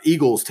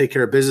Eagles take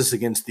care of business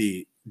against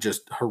the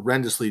just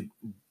horrendously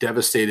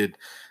devastated,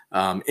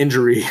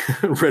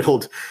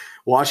 injury-riddled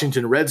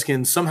Washington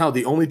Redskins. Somehow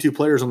the only 2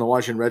 players on the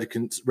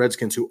Washington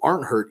Redskins who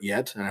aren't hurt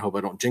yet, and I hope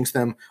I don't jinx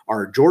them,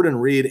 are Jordan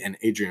Reed and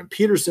Adrian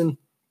Peterson.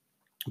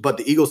 But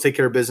the Eagles take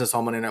care of business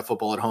on Monday Night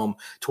Football at home,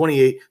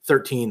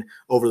 28-13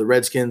 over the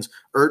Redskins.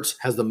 Ertz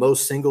has the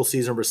most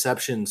single-season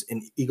receptions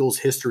in Eagles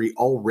history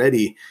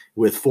already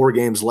with 4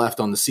 games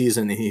left on the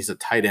season, and he's a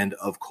tight end,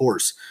 of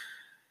course.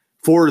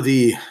 For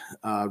the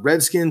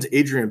Redskins,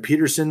 Adrian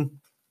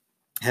Peterson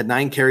had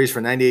 9 carries for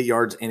 98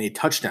 yards and a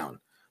touchdown,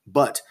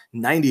 but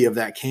 90 of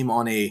that came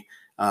on a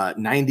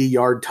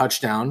 90-yard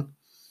touchdown.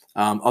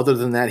 Other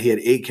than that, he had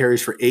 8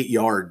 carries for 8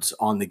 yards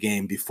on the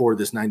game before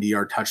this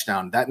 90-yard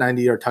touchdown. That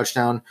 90-yard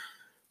touchdown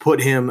put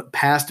him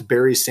past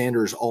Barry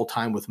Sanders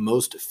all-time with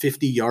most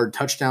 50-yard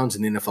touchdowns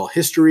in NFL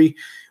history.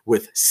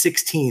 With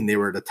 16, they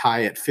were at a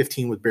tie at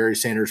 15 with Barry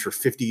Sanders for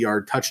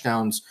 50-yard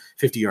touchdowns,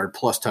 50-yard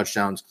plus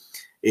touchdowns.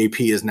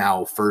 AP is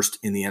now first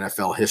in the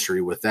NFL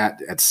history with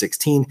that at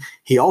 16.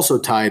 He also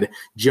tied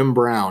Jim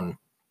Brown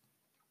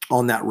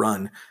on that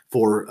run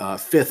for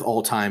 5th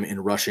all-time in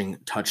rushing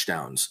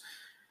touchdowns.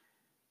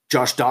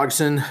 Josh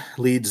Dodson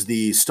leads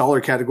the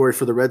staller category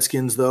for the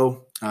Redskins,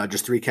 though.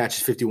 Just 3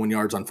 catches, 51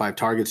 yards on 5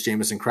 targets.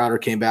 Jamison Crowder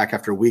came back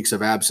after weeks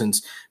of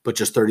absence, but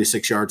just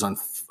 36 yards on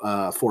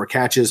 4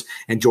 catches.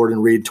 And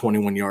Jordan Reed,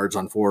 21 yards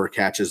on 4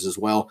 catches as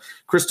well.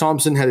 Chris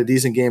Thompson had a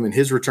decent game in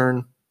his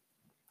return,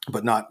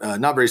 but not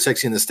very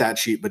sexy in the stat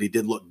sheet, but he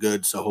did look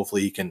good. So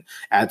hopefully he can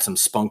add some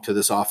spunk to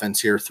this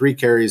offense here. 3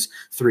 carries,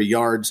 3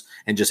 yards,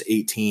 and just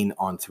 18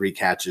 on 3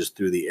 catches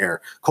through the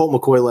air. Colt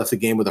McCoy left the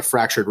game with a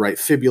fractured right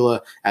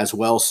fibula as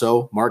well.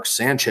 So Mark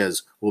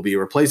Sanchez will be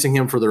replacing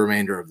him for the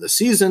remainder of the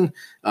season.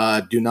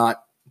 Do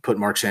not put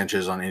Mark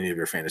Sanchez on any of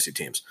your fantasy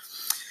teams.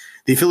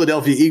 The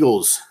Philadelphia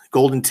Eagles,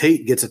 Golden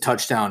Tate gets a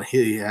touchdown.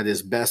 He had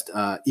his best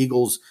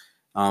Eagles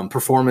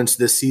performance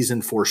this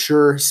season for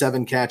sure.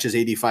 7 catches,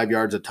 85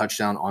 yards, a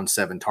touchdown on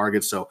 7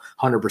 targets. So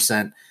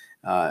 100%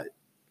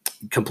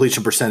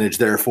 completion percentage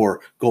there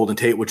for Golden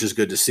Tate, which is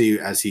good to see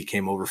as he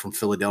came over from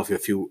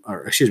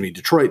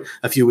Detroit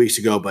a few weeks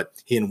ago, but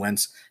he and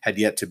Wentz had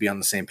yet to be on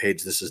the same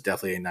page. This is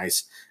definitely a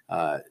nice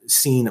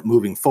scene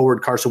moving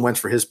forward. Carson Wentz,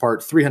 for his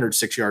part,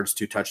 306 yards,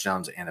 2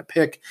 touchdowns, and a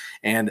pick.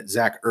 And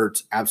Zach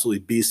Ertz,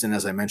 absolutely beasting,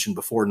 as I mentioned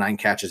before, 9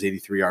 catches,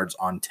 83 yards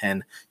on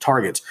 10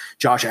 targets.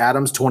 Josh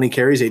Adams, 20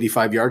 carries,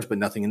 85 yards, but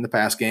nothing in the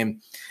pass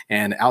game.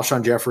 And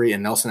Alshon Jeffrey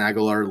and Nelson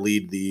Aguilar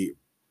lead the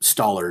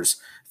stallers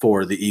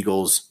for the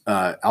Eagles.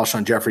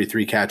 Alshon Jeffrey,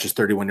 3 catches,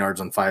 31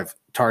 yards on 5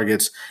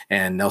 targets,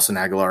 and Nelson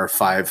Aguilar,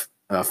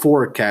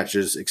 4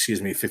 catches,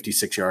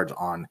 56 yards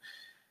on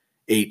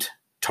 8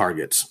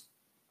 targets.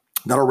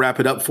 That'll wrap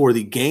it up for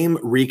the game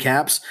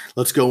recaps.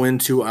 Let's go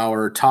into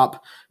our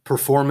top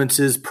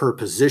performances per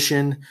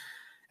position.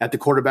 At the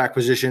quarterback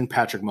position,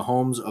 Patrick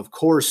Mahomes, of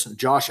course,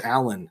 Josh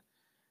Allen,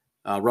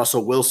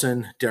 Russell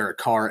Wilson, Derek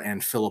Carr,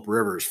 and Phillip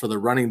Rivers. For the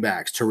running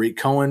backs, Tariq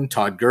Cohen,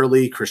 Todd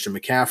Gurley, Christian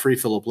McCaffrey,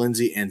 Phillip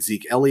Lindsay, and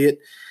Zeke Elliott.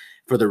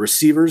 For the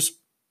receivers,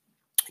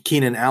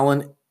 Keenan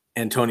Allen,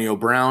 Antonio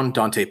Brown,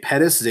 Dante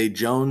Pettis, Zay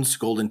Jones,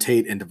 Golden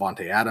Tate, and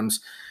Devontae Adams.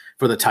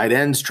 For the tight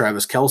ends,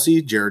 Travis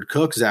Kelce, Jared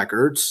Cook, Zach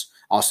Ertz,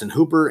 Austin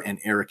Hooper, and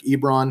Eric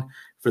Ebron.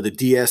 For the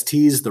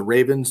DSTs, the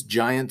Ravens,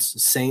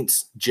 Giants,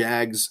 Saints,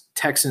 Jags,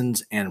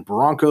 Texans, and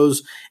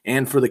Broncos.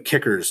 And for the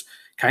kickers,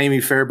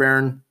 Kaimi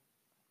Fairbairn,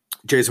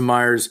 Jason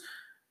Myers,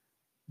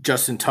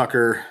 Justin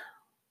Tucker,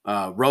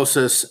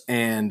 Rosas,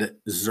 and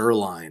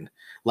Zerline.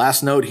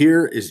 Last note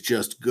here is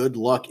just good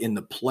luck in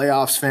the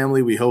playoffs,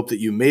 family. We hope that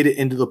you made it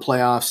into the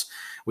playoffs.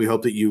 We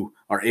hope that you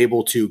are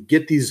able to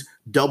get these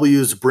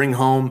W's, bring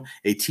home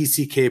a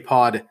TCK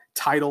Pod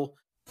title.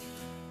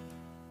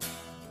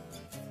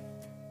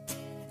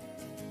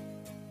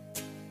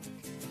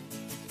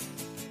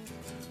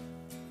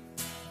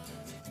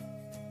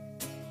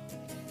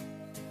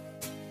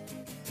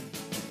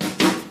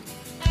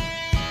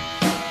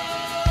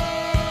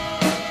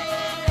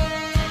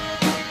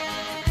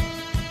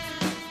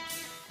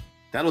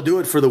 That'll do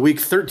it for the Week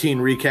 13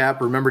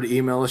 recap. Remember to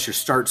email us your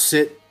start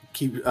sit.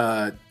 Keep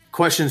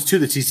questions to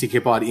the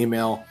TCK Pod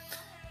email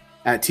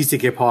at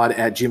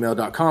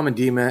tckpod@gmail.com and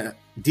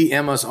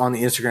DM us on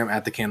the Instagram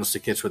at the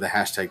Candlestick Hits with the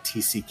hashtag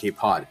TCK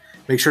Pod.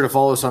 Make sure to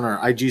follow us on our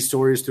IG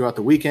stories throughout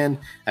the weekend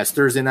as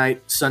Thursday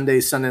night,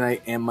 Sunday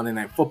night, and Monday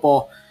Night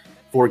Football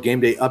for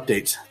game day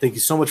updates. Thank you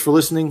so much for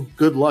listening.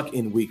 Good luck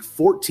in Week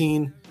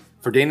 14.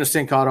 For Daniel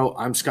Stancato,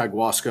 I'm Sky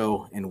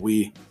Guasco, and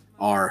we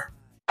are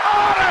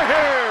Out of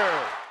here!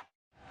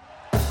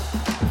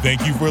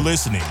 Thank you for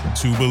listening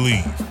to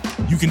Believe.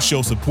 You can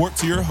show support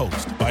to your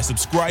host by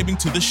subscribing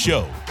to the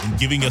show and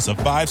giving us a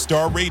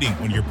 5-star rating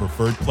on your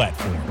preferred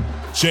platform.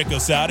 Check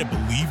us out at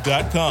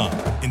Believe.com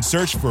and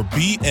search for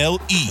BLEAV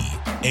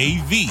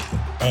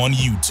on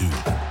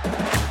YouTube.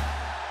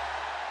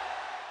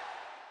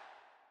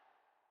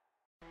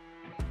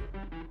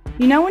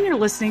 You know when you're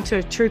listening to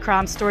a true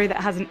crime story that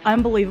has an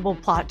unbelievable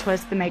plot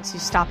twist that makes you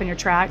stop in your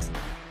tracks?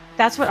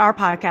 That's what our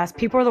podcast,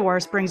 People Are the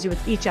Worst, brings you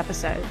with each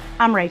episode.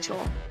 I'm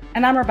Rachel.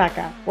 And I'm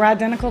Rebecca. We're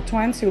identical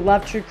twins who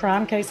love true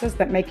crime cases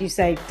that make you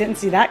say, didn't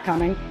see that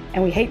coming,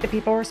 and we hate the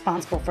people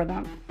responsible for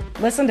them.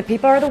 Listen to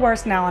People Are the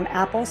Worst now on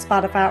Apple,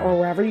 Spotify, or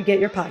wherever you get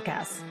your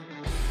podcasts.